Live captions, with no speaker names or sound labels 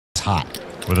hot.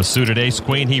 With a suited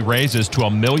ace-queen, he raises to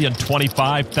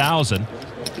 $1,025,000.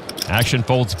 Action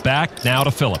folds back now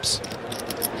to Phillips.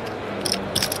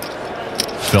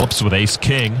 Phillips with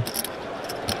ace-king.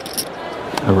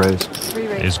 A raise.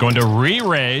 Is going to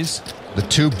re-raise. The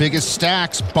two biggest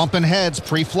stacks bumping heads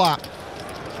pre-flop.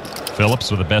 Phillips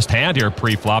with the best hand here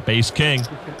pre-flop, ace-king.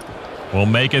 Will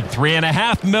make it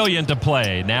 $3.5 million to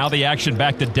play. Now the action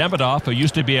back to Demidov, who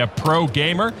used to be a pro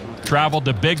gamer. Traveled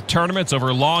to big tournaments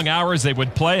over long hours they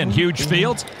would play in huge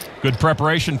fields. Good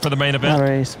preparation for the main event.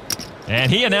 Raise.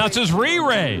 And he announces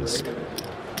re-raise.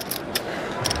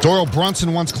 Doyle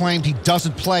Brunson once claimed he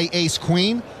doesn't play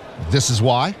ace-queen. This is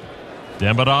why.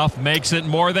 Demidov makes it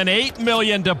more than $8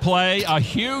 million to play. A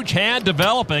huge hand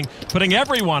developing, putting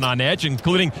everyone on edge,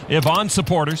 including Ivan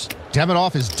supporters.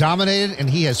 Demidov is dominated, and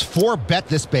he has 4-bet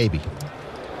this baby.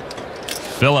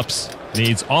 Phillips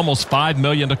needs almost $5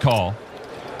 million to call.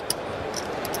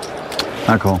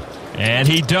 I call. And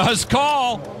he does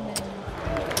call.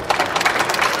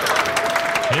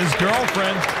 His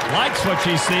girlfriend likes what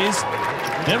she sees.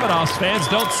 Demidov's fans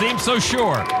don't seem so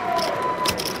sure.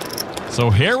 So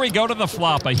here we go to the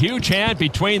flop. A huge hand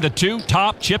between the two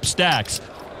top chip stacks.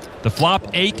 The flop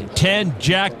 8, 10,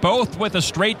 jack, both with a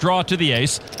straight draw to the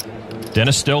ace.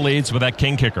 Dennis still leads with that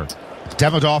king kicker.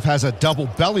 Demidov has a double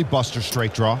belly buster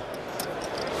straight draw.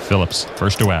 Phillips,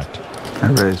 first to act. I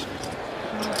raise.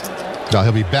 Well,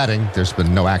 he'll be betting. There's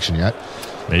been no action yet.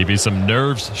 Maybe some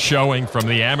nerves showing from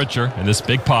the amateur in this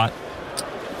big pot.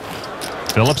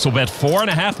 Phillips will bet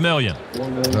 $4.5 million.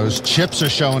 Those chips are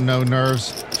showing no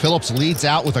nerves. Phillips leads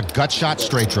out with a gut shot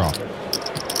straight draw.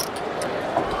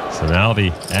 So now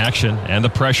the action and the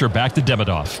pressure back to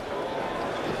Demidov.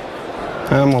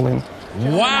 I'm all in.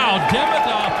 Wow,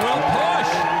 Demidov will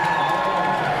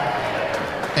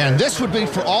push. And this would be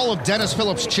for all of Dennis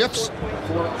Phillips' chips.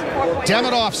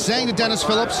 Demidov saying to Dennis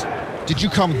Phillips, did you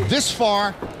come this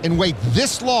far and wait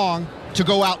this long to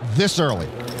go out this early?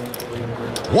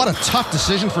 What a tough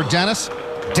decision for Dennis.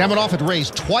 Demidov had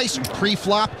raised twice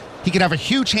pre-flop. He could have a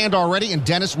huge hand already, and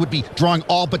Dennis would be drawing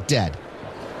all but dead.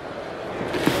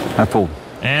 I fold.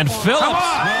 And Phillips will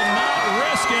not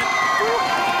risk it.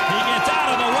 He gets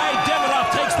out of the way.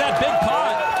 Demidov takes that big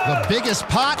pot. The biggest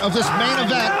pot of this main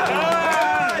event.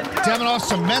 Demidov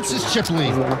cements his chip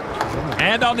lead.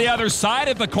 And on the other side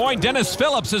of the coin, Dennis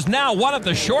Phillips is now one of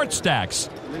the short stacks.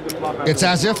 It's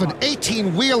as if an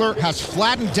 18-wheeler has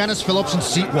flattened Dennis Phillips in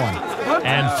seat 1.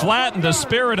 And flattened the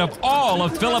spirit of all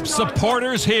of Phillips'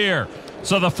 supporters here.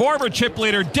 So the former chip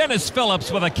leader, Dennis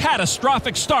Phillips, with a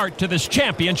catastrophic start to this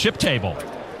championship table.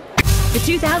 The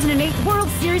 2008 World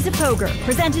Series of Poker,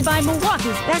 presented by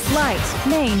Milwaukee's Best Light.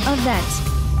 Main event.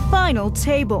 Final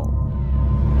table.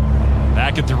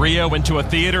 Back at the Rio, into a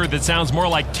theater that sounds more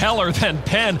like Teller than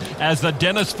Penn, as the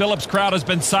Dennis Phillips crowd has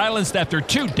been silenced after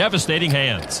two devastating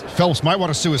hands. Phillips might want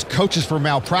to sue his coaches for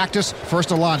malpractice.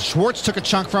 First, Alon Schwartz took a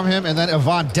chunk from him, and then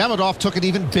Ivan Demidov took an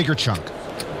even bigger chunk.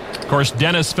 Of course,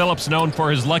 Dennis Phillips, known for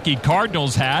his lucky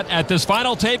Cardinals hat. At this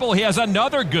final table, he has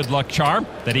another good luck charm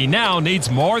that he now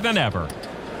needs more than ever.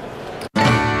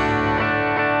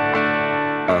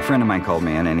 A friend of mine called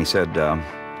me in, and he said,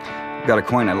 got a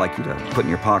coin I'd like you to put in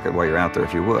your pocket while you're out there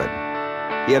if you would.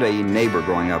 He had a neighbor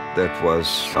growing up that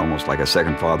was almost like a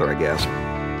second father, I guess.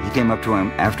 He came up to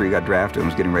him after he got drafted and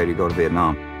was getting ready to go to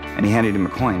Vietnam, and he handed him a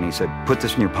coin, and he said, put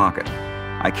this in your pocket.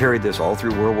 I carried this all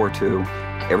through World War II.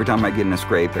 Every time I'd get in a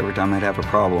scrape, every time I'd have a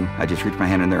problem, I'd just reach my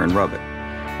hand in there and rub it.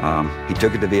 He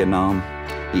took it to Vietnam.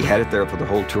 He had it there for the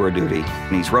whole tour of duty,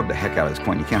 and he's rubbed the heck out of this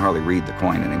coin. You can't hardly read the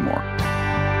coin anymore.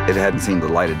 It hadn't seen the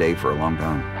light of day for a long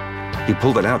time. He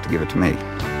pulled it out to give it to me.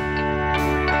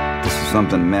 This is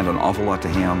something that meant an awful lot to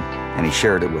him, and he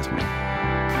shared it with me.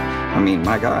 I mean,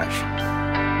 my gosh,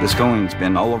 this coin's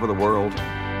been all over the world.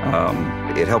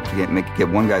 It helped get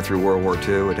one guy through World War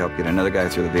II. It helped get another guy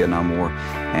through the Vietnam War.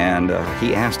 And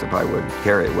he asked if I would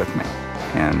carry it with me.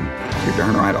 And you're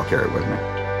darn right I'll carry it with me.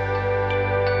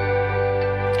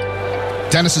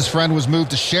 Dennis's friend was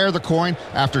moved to share the coin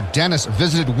after Dennis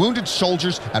visited wounded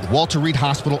soldiers at Walter Reed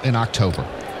Hospital in October.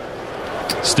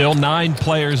 Still 9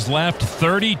 players left,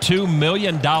 $32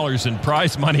 million in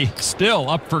prize money still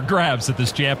up for grabs at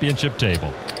this championship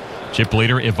table. Chip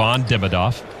leader Ivan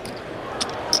Demidov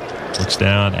looks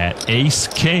down at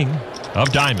ace-king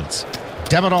of diamonds.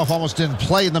 Demidov almost didn't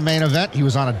play in the main event. He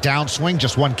was on a downswing,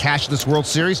 just won cash this World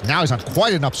Series. Now he's on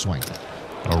quite an upswing.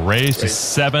 A raise to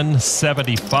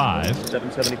 775.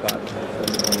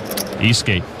 775.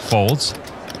 Eastgate folds.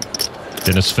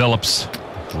 Dennis Phillips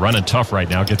running tough right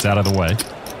now, gets out of the way.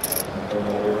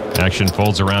 Action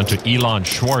folds around to Elon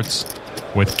Schwartz.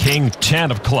 with king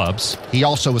 10 of clubs. He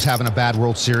also was having a bad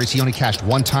World Series. He only cashed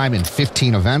one time in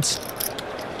 15 events.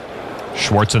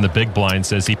 Schwartz in the big blind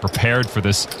says he prepared for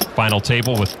this final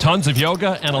table with tons of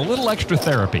yoga and a little extra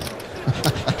therapy.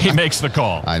 He makes the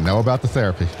call. I know about the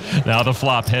therapy. Now the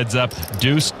flop heads up.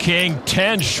 Deuce, king,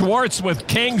 10. Schwartz with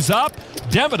kings up.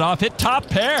 Demidov hit top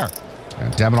pair.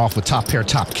 And Demidov with top pair,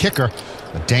 top kicker.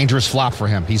 A dangerous flop for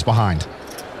him. He's behind.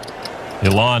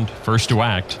 Iland first to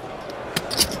act.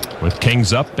 With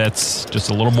kings up, bets just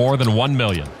a little more than 1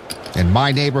 million. In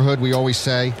my neighborhood, we always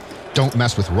say, don't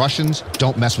mess with Russians,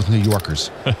 don't mess with New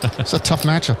Yorkers. It's a tough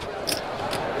matchup.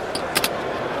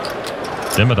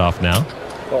 Demidov now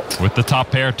with the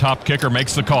top pair, top kicker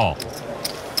makes the call.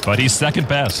 But he's second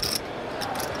best.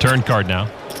 Turn card now.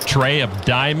 Tray of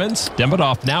diamonds.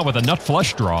 Demidov now with a nut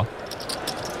flush draw.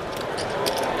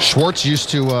 Schwartz used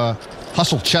to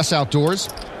hustle chess outdoors.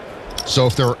 So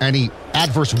if there are any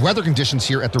adverse weather conditions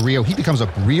here at the Rio, he becomes a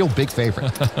real big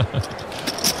favorite.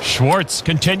 Schwartz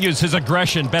continues his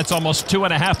aggression, bets almost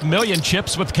 2.5 million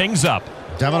chips with kings up.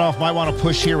 Demidov might want to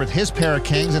push here with his pair of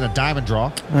kings and a diamond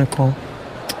draw. I call.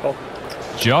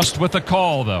 Just with a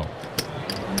call, though.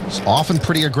 He's often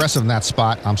pretty aggressive in that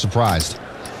spot. I'm surprised.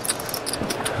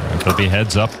 There'll be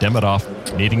heads up.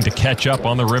 Demidov needing to catch up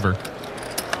on the river.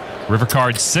 River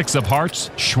card 6 of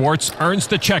hearts. Schwartz earns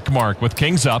the check mark with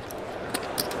kings up.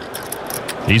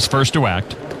 He's first to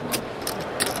act.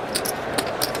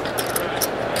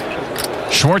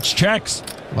 Schwartz checks.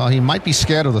 Well, he might be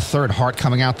scared of the third heart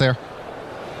coming out there.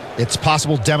 It's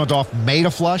possible Demidov made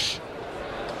a flush.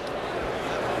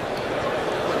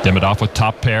 Demidov with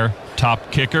top pair,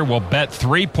 top kicker will bet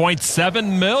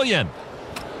 3.7 million.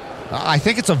 I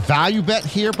think it's a value bet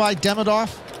here by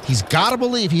Demidov. He's got to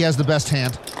believe he has the best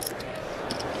hand.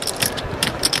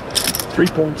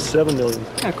 3.7 million.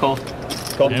 Yeah, call.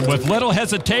 And with little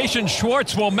hesitation,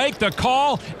 Schwartz will make the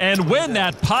call and win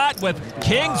that pot with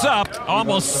kings up.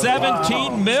 Almost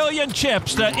 17 million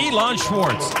chips to Elon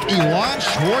Schwartz. Elon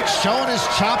Schwartz showing his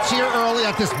chops here early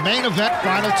at this main event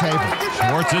final table.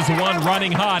 Schwartz is the one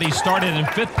running hot. He started in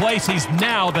 5th place. He's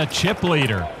now the chip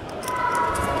leader.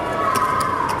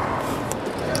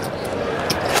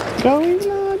 Go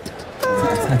Elon.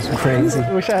 That's crazy.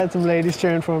 I wish I had some ladies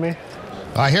cheering for me.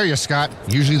 I hear you, Scott.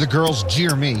 Usually the girls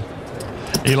jeer me.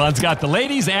 Elon's got the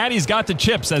ladies and he's got the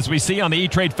chips, as we see on the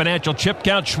E-Trade Financial chip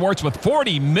count. Schwartz with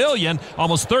 40 million,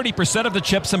 almost 30% of the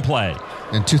chips in play.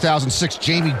 In 2006,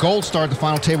 Jamie Gold started the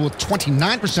final table with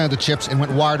 29% of the chips and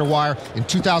went wire to wire. In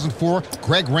 2004,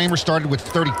 Greg Raymer started with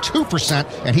 32%,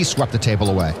 and he swept the table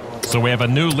away. So we have a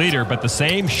new leader, but the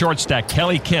same short stack,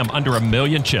 Kelly Kim, under 1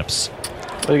 million chips.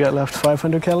 What do you got left?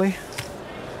 500, Kelly?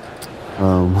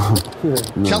 No.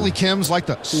 Kelly Kim's like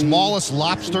the smallest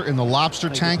lobster in the lobster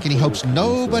tank, and he hopes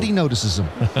nobody notices him.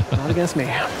 Not against me.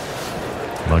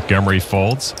 Montgomery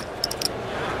folds.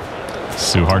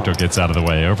 Suharto gets out of the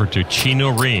way. Over to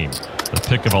Chino Ream, the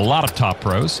pick of a lot of top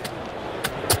pros.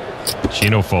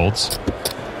 Chino folds.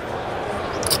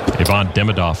 Ivan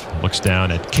Demidov looks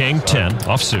down at king 10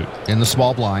 offsuit. In the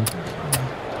small blind.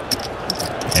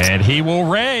 And he will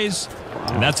raise.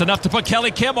 And that's enough to put Kelly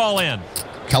Kim all in.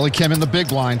 Kelly Kim in the big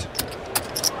blind.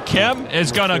 Kim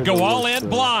is going to go all in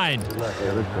blind.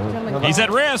 He's at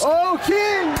risk. Oh,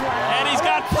 king! And he's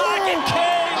got pocket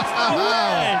kings.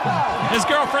 His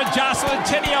girlfriend Jocelyn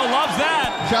Tinio loves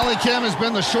that. Kelly Kim has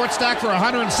been the short stack for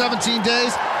 117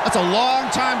 days. That's a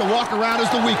long time to walk around as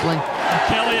the weakling.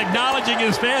 Kelly acknowledging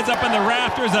his fans up in the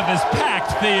rafters of his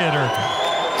packed theater.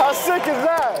 How sick is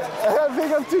that? I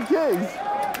pick up 2 kings.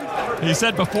 He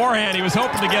said beforehand he was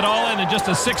hoping to get all in just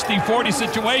a 60-40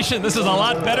 situation. This is a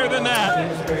lot better than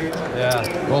that.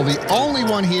 Yeah. Well, the only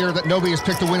one here that nobody has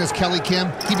picked to win is Kelly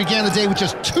Kim. He began the day with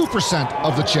just 2%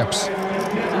 of the chips.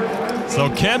 So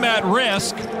Kim at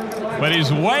risk, but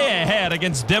he's way ahead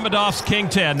against Demidov's king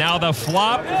 10. Now the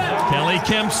flop, Kelly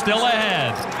Kim still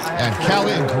ahead. And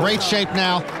Kelly in great shape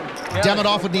now.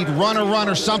 Demidov would need run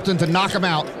or something to knock him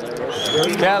out.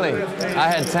 Kelly, I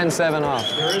had 10-7 off.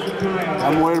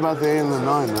 I'm worried about the 8 and the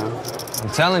 9, man. I'm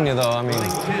telling you, though, I mean...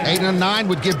 8 and a 9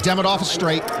 would give Demidov a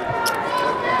straight.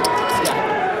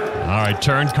 All right,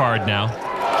 turn card now.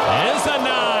 Is a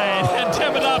 9, and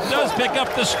Demidov does pick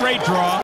up the straight draw.